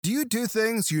you do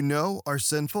things you know are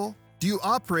sinful? Do you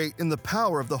operate in the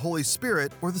power of the Holy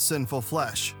Spirit or the sinful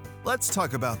flesh? Let's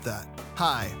talk about that.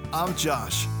 Hi, I'm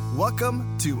Josh.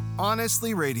 Welcome to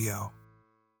Honestly Radio.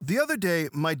 The other day,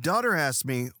 my daughter asked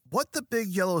me what the big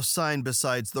yellow sign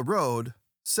besides the road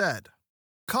said.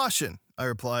 Caution, I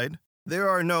replied.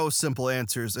 There are no simple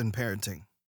answers in parenting.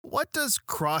 What does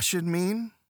caution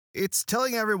mean? It's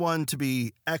telling everyone to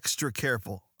be extra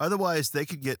careful, otherwise they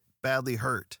could get badly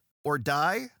hurt. Or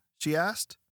die? She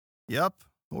asked. Yep,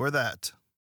 or that.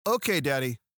 Okay,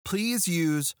 Daddy, please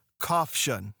use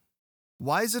caution.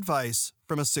 Wise advice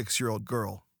from a 6-year-old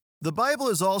girl. The Bible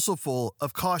is also full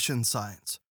of caution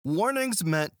signs, warnings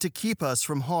meant to keep us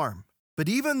from harm. But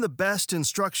even the best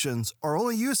instructions are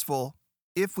only useful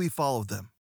if we follow them.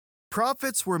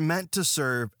 Prophets were meant to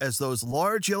serve as those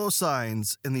large yellow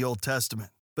signs in the Old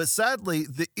Testament. But sadly,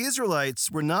 the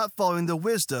Israelites were not following the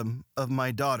wisdom of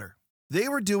my daughter. They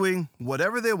were doing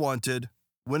whatever they wanted,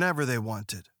 whenever they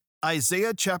wanted.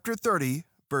 Isaiah chapter 30,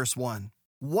 verse 1.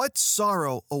 What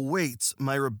sorrow awaits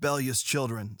my rebellious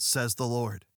children, says the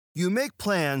Lord. You make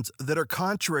plans that are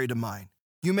contrary to mine.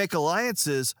 You make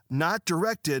alliances not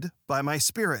directed by my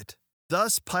spirit,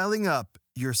 thus piling up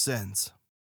your sins.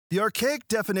 The archaic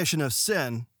definition of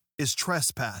sin is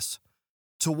trespass,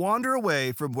 to wander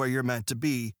away from where you're meant to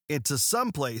be into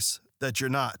some place that you're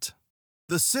not.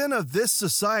 The sin of this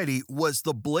society was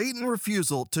the blatant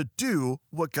refusal to do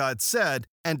what God said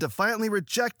and defiantly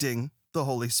rejecting the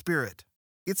Holy Spirit.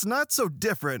 It's not so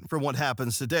different from what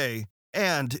happens today,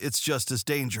 and it's just as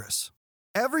dangerous.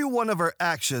 Every one of our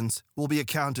actions will be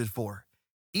accounted for.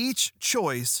 Each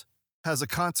choice has a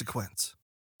consequence.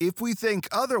 If we think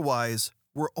otherwise,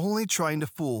 we're only trying to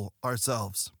fool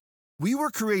ourselves. We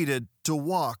were created to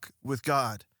walk with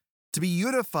God, to be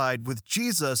unified with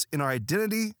Jesus in our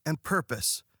identity and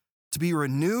purpose, to be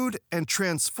renewed and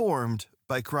transformed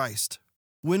by Christ.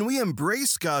 When we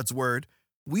embrace God's Word,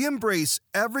 we embrace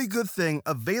every good thing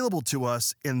available to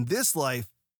us in this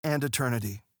life and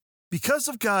eternity. Because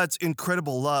of God's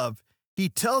incredible love, He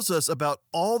tells us about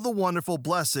all the wonderful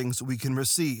blessings we can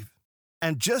receive.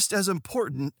 And just as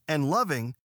important and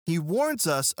loving, He warns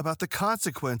us about the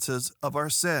consequences of our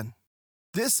sin.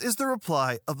 This is the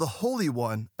reply of the Holy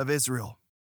One of Israel.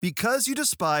 Because you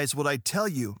despise what I tell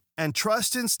you and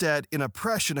trust instead in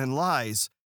oppression and lies,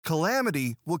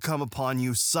 calamity will come upon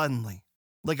you suddenly,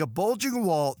 like a bulging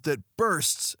wall that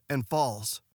bursts and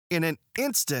falls. In an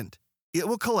instant, it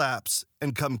will collapse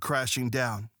and come crashing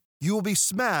down. You will be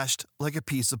smashed like a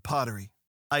piece of pottery.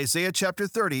 Isaiah chapter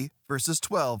 30, verses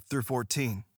 12 through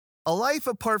 14. A life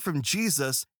apart from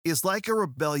Jesus is like a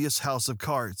rebellious house of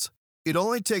cards. It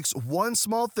only takes one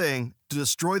small thing to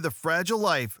destroy the fragile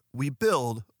life we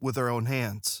build with our own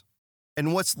hands.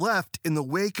 And what's left in the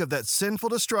wake of that sinful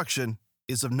destruction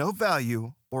is of no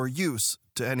value or use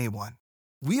to anyone.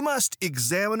 We must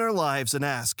examine our lives and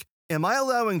ask, am I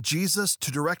allowing Jesus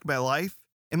to direct my life?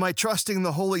 Am I trusting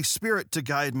the Holy Spirit to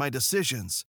guide my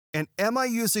decisions? And am I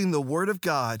using the Word of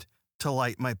God to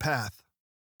light my path?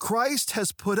 Christ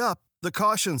has put up the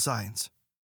caution signs.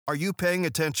 Are you paying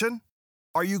attention?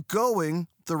 Are you going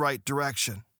the right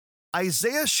direction?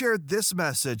 Isaiah shared this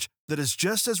message that is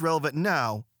just as relevant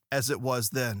now as it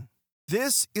was then.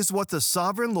 This is what the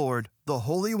Sovereign Lord, the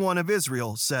Holy One of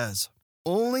Israel, says.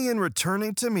 Only in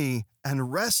returning to me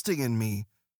and resting in me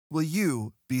will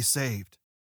you be saved.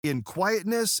 In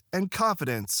quietness and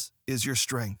confidence is your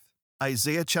strength.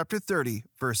 Isaiah chapter 30,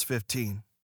 verse 15.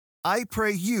 I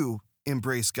pray you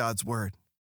embrace God's Word.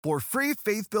 For free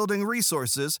faith-building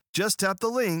resources, just tap the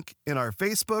link in our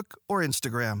Facebook or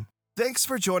Instagram. Thanks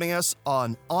for joining us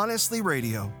on Honestly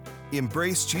Radio.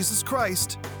 Embrace Jesus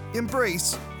Christ.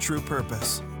 Embrace true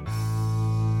purpose.